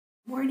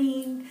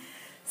Morning.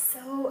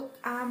 So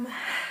I'm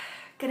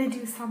gonna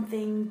do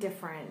something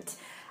different.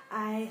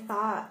 I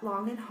thought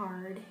long and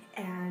hard,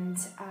 and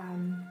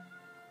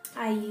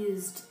I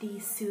used the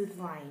Soothe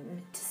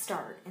line to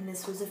start, and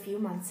this was a few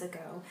months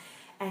ago,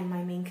 and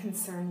my main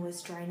concern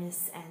was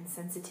dryness and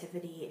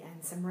sensitivity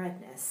and some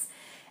redness,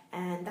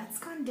 and that's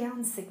gone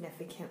down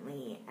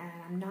significantly, and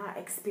I'm not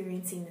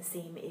experiencing the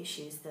same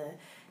issues, the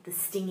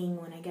stinging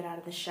when I get out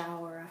of the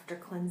shower after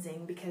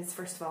cleansing, because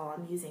first of all,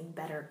 I'm using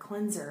better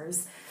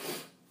cleansers.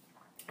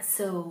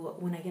 So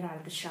when I get out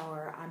of the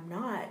shower, I'm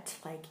not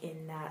like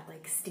in that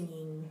like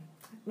stinging,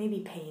 maybe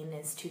pain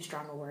is too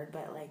strong a word,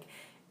 but like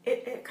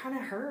it kind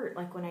of hurt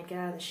like when I get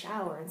out of the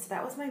shower. And so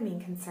that was my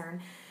main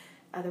concern.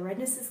 The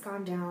redness has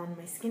gone down,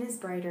 my skin is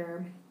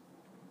brighter,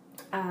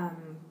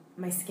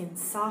 my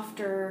skin's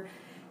softer.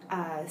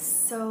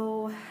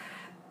 So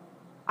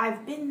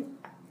I've been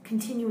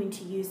continuing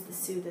to use the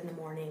Soothe in the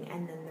morning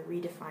and then the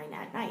Redefine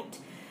at night.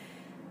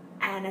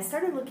 And I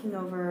started looking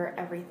over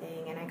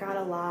everything, and I got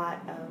a lot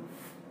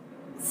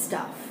of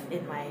stuff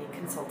in my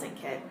consulting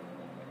kit.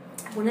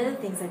 One of the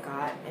things I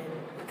got, and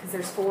because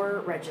there's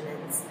 4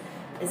 regimens,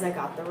 is I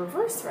got the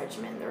reverse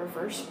regimen, the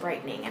reverse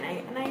brightening,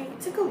 and I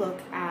took a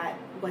look at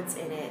what's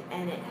in it,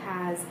 and it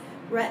has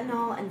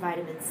retinol and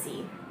vitamin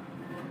C.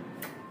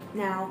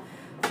 Now,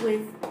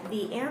 with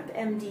the AMP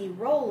MD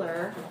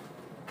roller,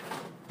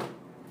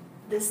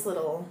 this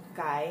little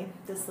guy,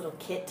 this little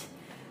kit,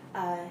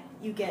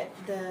 you get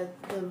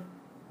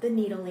the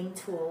needling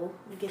tool,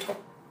 you get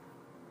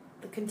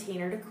the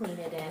container to clean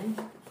it in,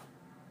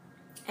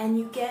 and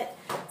you get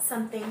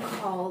something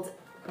called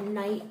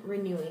night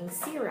renewing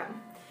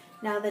serum.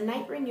 Now the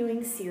night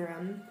renewing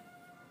serum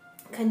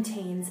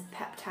contains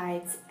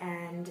peptides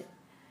and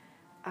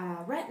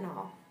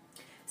retinol.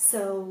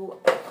 So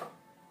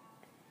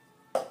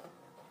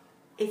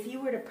if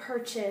you were to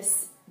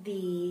purchase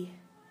the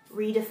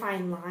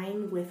Redefine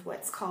line with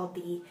what's called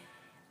the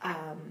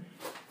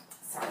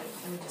sorry,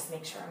 let me just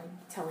make sure I'm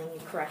telling you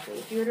correctly.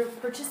 If you were to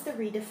purchase the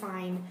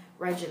Redefine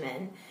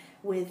regimen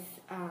with,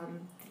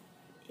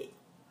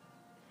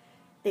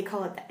 they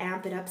call it the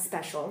Amp It Up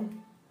Special,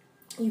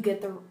 you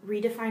get the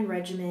Redefine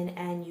regimen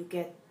and you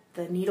get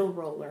the needle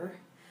roller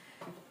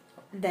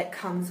that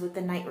comes with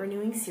the night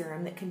renewing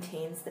serum that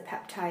contains the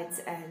peptides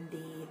and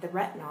the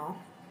retinol,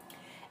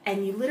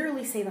 and you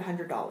literally save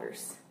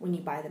 $100 when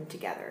you buy them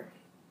together.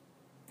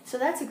 So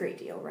that's a great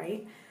deal,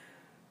 right?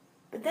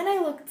 But then I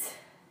looked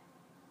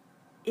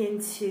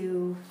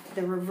into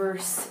the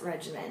reverse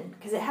regimen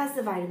because it has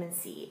the vitamin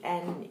C,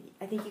 and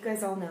I think you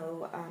guys all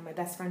know my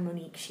best friend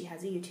Monique. She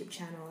has a YouTube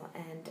channel,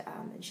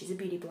 and she's a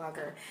beauty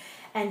blogger,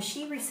 and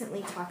she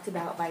recently talked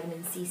about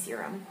vitamin C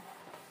serum,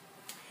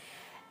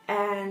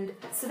 and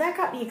so that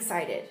got me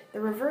excited. The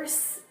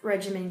reverse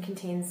regimen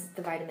contains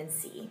the vitamin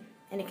C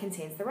and it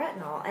contains the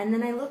retinol, and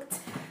then I looked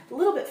a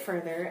little bit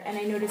further and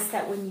I noticed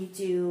that when you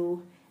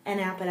do an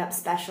Amp It Up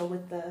Special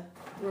with the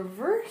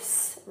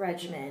reverse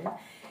regimen,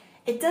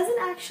 it doesn't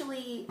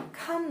actually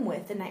come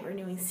with the night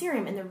renewing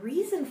serum, and the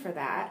reason for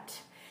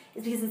that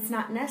is because it's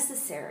not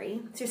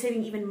necessary, so you're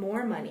saving even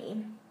more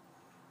money.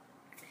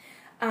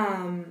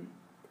 And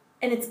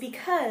it's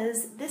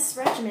because this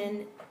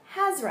regimen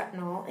has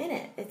retinol in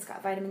it. It's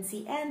got vitamin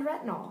C and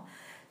retinol.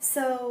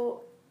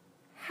 So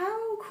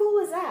how cool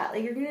is that?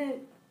 Like, you're going to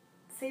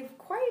save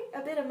quite a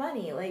bit of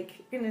money.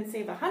 Like, you're going to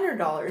save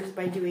 $100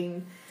 by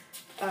doing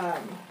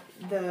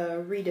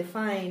the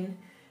Redefine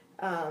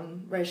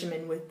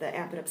regimen with the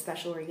Amp It Up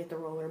Special where you get the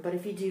roller. But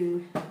if you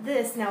do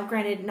this, now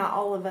granted, not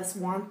all of us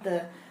want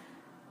the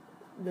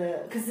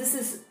because this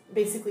is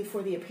basically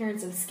for the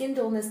appearance of skin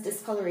dullness,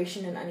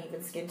 discoloration, and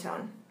uneven skin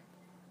tone.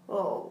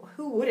 Well,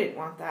 who wouldn't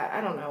want that? I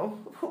don't know.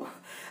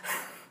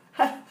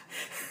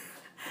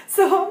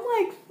 So I'm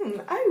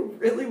like, I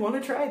really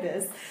want to try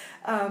this.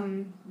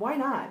 Why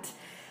not?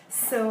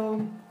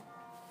 So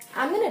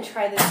I'm gonna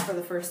try this for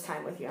the first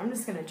time with you. I'm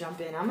just gonna jump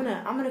in. I'm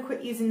gonna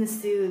quit using the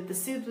Soothe. The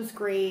Soothe was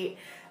great.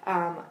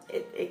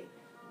 It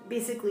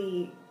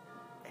basically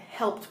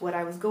helped what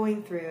I was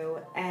going through,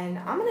 and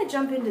I'm gonna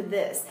jump into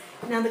this.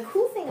 Now the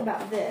cool thing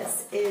about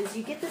this is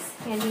you get this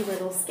handy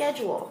little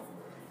schedule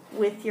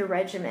with your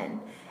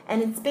regimen,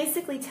 and it's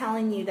basically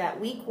telling you that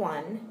week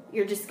 1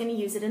 you're just gonna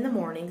use it in the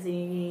mornings and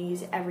you're gonna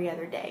use it every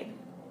other day.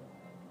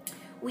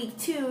 Week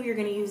 2 you're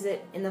gonna use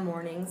it in the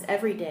mornings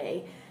every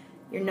day.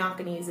 You're not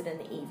going to use it in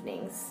the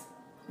evenings.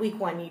 Week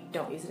 1, you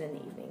don't use it in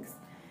the evenings.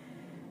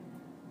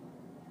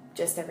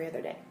 Just every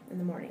other day in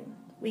the morning.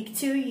 Week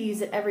 2, you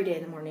use it every day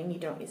in the morning. You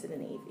don't use it in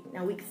the evening.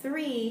 Now, week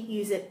 3, you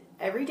use it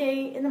every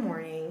day in the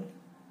morning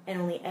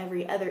and only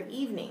every other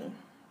evening.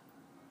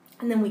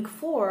 And then week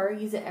 4,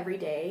 use it every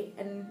day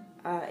and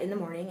in the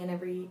morning and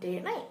every day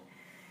at night.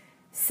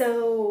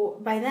 So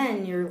by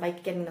then, you're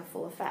like getting the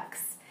full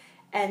effects.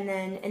 And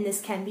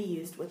this can be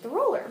used with the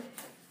roller.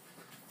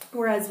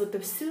 Whereas with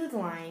the Soothe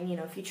line,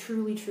 if you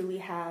truly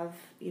have,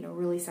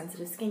 really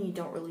sensitive skin, you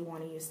don't really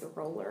want to use the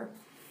roller.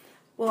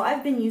 Well,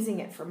 I've been using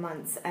it for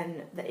months,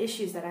 and the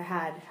issues that I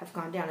had have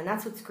gone down. And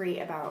that's what's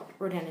great about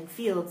RODAN and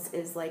Fields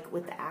is like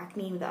with the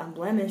acne, the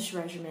unblemished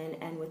regimen,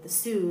 and with the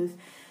Soothe,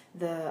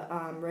 the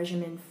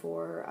regimen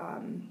for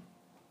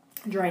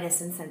dryness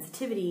and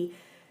sensitivity,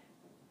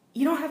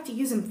 you don't have to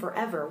use them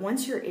forever.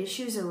 Once your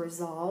issues are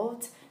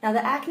resolved. Now,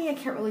 the acne I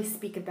can't really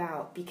speak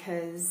about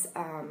because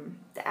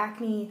the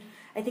acne,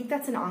 I think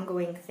that's an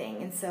ongoing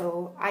thing. And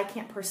so I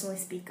can't personally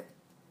speak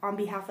on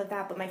behalf of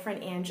that, but my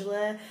friend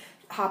Angela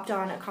hopped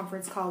on a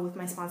conference call with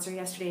my sponsor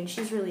yesterday, and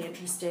she's really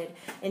interested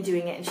in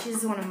doing it. And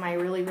she's one of my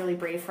really, really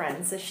brave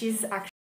friends. So she's actually